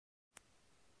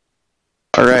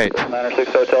Alright.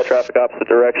 906 Hotel, traffic opposite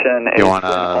direction. You want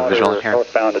visual in here?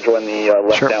 Northbound to join the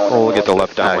left sure. downwind. We'll get the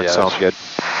left downwind, yeah, sounds good.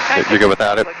 You're good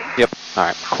without it? Yep.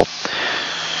 Alright, cool.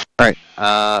 Alright,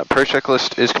 per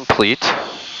checklist is complete.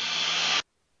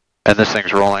 And this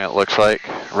thing's rolling, it looks like.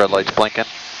 Red light's blinking.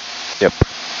 Yep,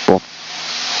 cool.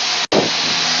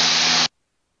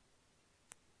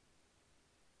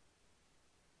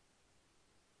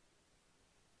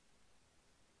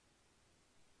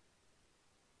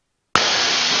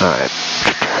 Alright,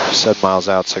 7 miles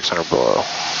out, 600 below.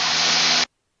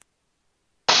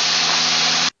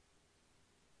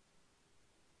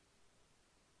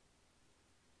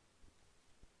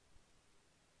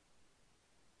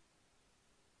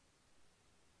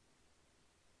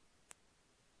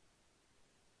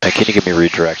 Hey, can you give me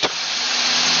redirect?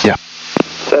 Yeah.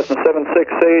 Cessna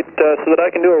 768, so that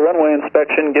I can do a runway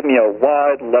inspection, give me a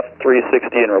wide left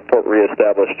 360 and report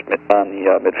reestablished on the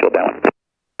midfield downwind.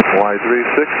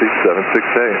 Y360,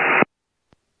 768.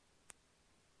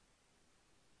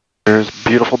 There's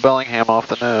beautiful Bellingham off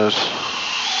the nose.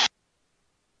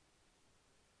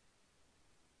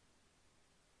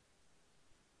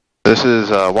 This is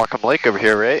Whatcom Lake over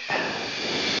here, right?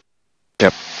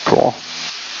 Yep, cool.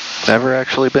 Never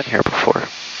actually been here before.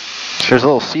 There's a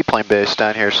little seaplane base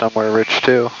down here somewhere, Rich,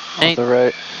 too. On the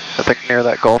right. I think near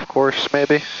that golf course,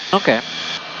 maybe. Okay.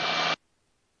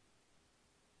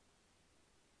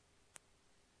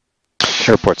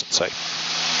 Airport's in sight.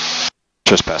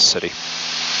 Just past city.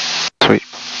 Sweet.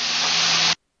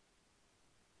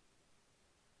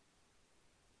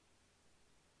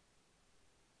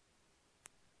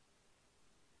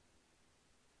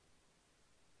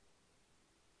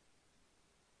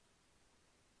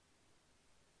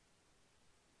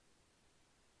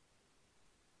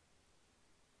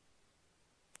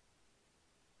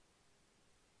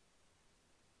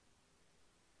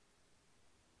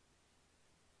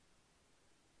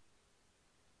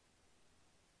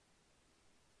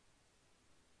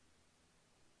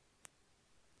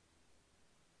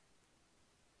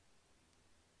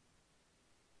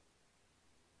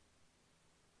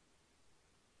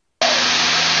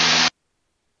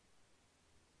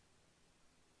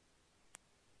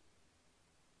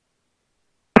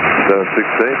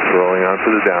 Rolling onto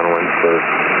the downwind for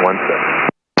 1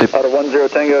 second. Out of 10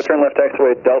 Tango, turn left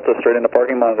taxiway Delta straight into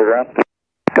parking, monitor ground.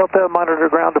 Delta, monitor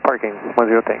ground to parking,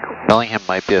 10 Tango. Bellingham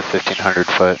might be at 1,500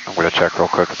 foot. I'm going to check real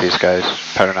quick with these guys.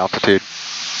 Pattern altitude.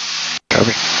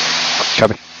 Copy.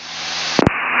 Copy.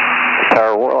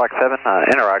 Tower Warlock 7,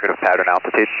 interrogative pattern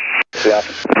altitude. The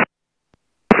option.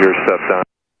 Your step down.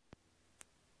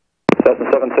 Cessna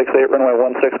 768, runway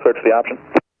 16, clear to the option.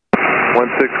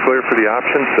 16 clear for the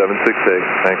option, 768.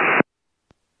 Thanks.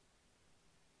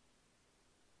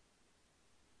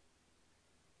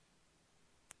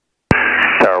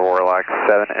 Tower Warlock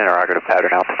 7, interrogative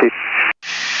pattern altitude.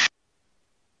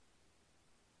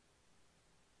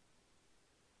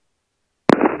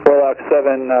 Warlock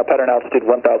 7, pattern altitude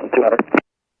 1,200.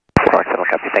 Warlock 7,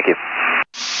 copy, thank you.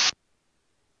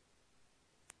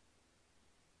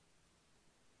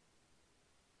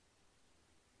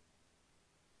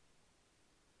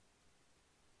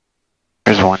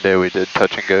 There's one day we did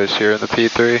touch and goes here in the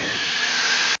P3.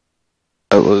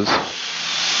 That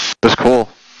was cool.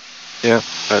 Yeah.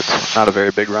 It's not a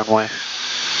very big runway.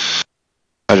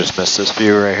 I just missed this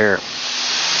view right here.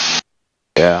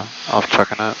 Yeah, off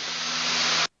Chuckanut.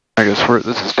 I guess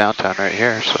this is downtown right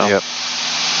here, so. Yep.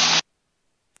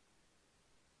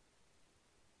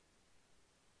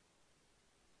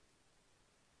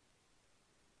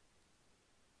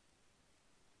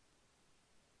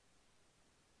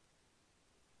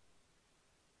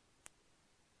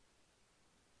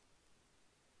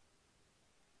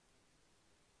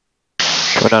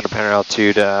 Coming down to pattern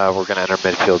altitude, we're going to enter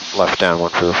midfield left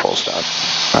downwind for the full stop.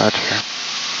 Roger.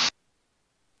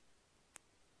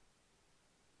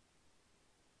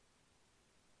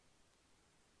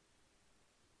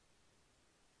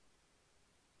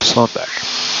 Slowing back.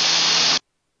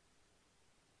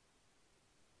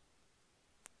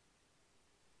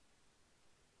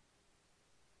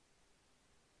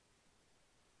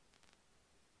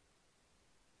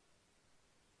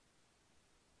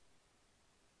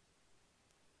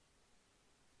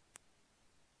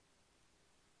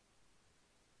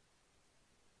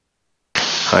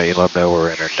 You let me know where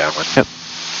we're entering downwind. Yep.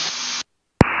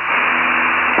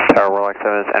 Tower Warlock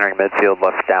 7 is entering midfield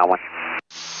left downwind.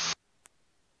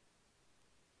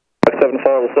 7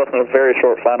 follow the Cessna, very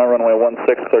short final, runway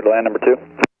 16, clear to land number 2.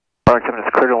 Warlock 7 is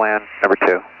clear to land number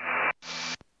 2.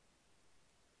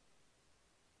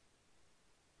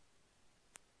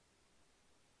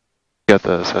 Got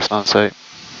the Cessna on site.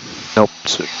 Nope.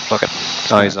 Looking.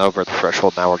 Oh, he's over the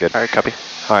threshold now. We're good. Alright, copy.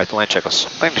 Alright, the land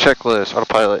checklist. Landing checklist,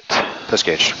 autopilot.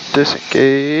 Disengaged.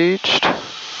 Disengaged.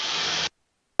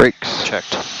 Brakes.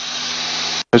 Checked.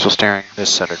 Visual steering. Is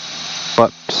centered.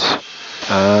 Flaps.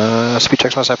 Speed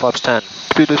checks must have flaps 10.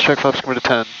 Speed dis check flaps coming to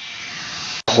 10.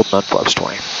 Holding on flaps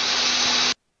 20.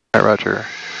 Alright, roger.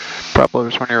 Prop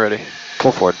loaders when you're ready.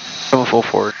 Full forward. Going full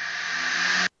forward.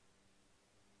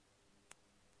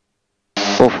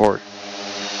 Full forward.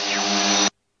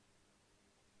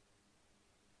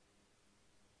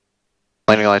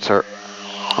 Landing lights are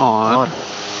on.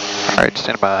 Alright,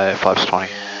 stand by, flaps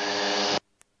 20.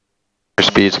 Your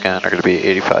speeds again are going to be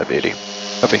 85, 80.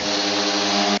 Copy.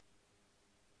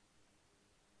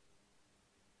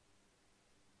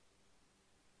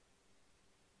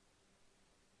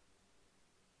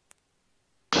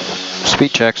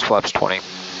 Speed checks, flaps 20.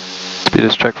 Speed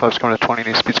is check, flaps going to 20,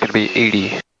 new speed's going to be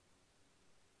 80.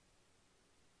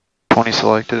 20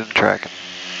 selected and tracking.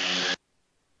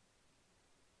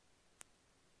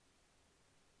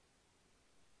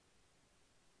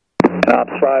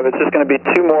 Ops 5, it's just going to be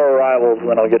 2 more arrivals and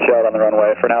then I'll get you out on the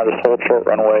runway. For now, just hold short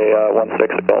runway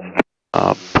 16 at Gulf.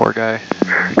 Poor guy.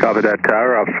 Copy that,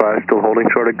 Tower. Ops 5 still holding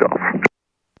short at Gulf.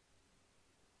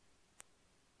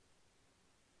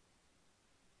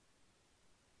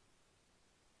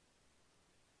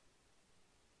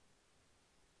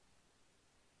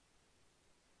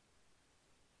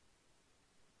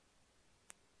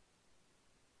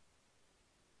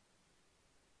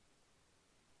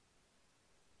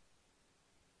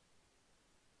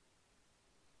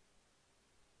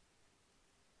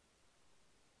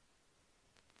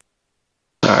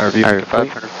 Review Alright,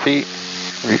 500 feet.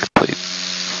 Review complete.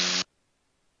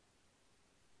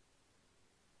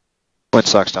 Wind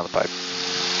socks down the pipe.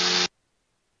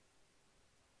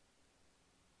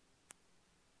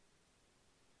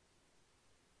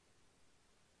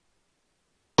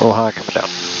 A little high coming down.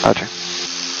 Roger.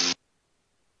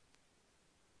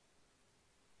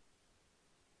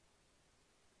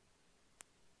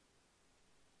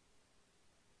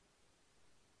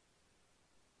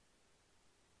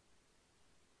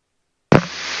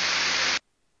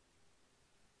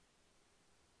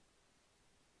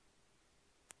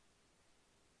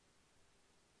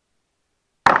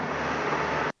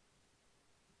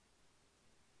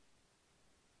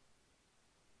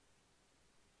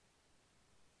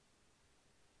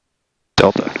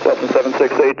 Delta. Cessna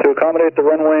 768 to accommodate the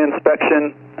runway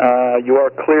inspection. You are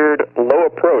cleared low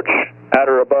approach at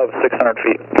or above 600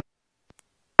 feet.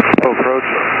 Low approach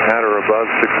at or above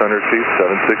 600 feet,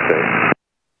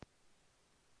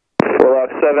 768. Warlock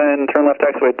 7, turn left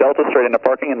taxiway Delta straight into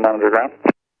parking and monitor ground.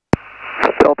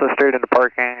 Delta straight into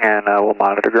parking and we'll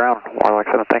monitor ground. Warlock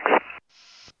 7, thanks.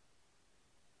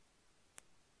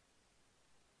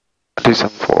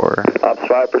 D74. Ops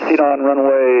 5, proceed on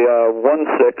runway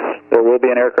 16. There will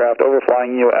be an aircraft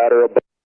overflying you at or above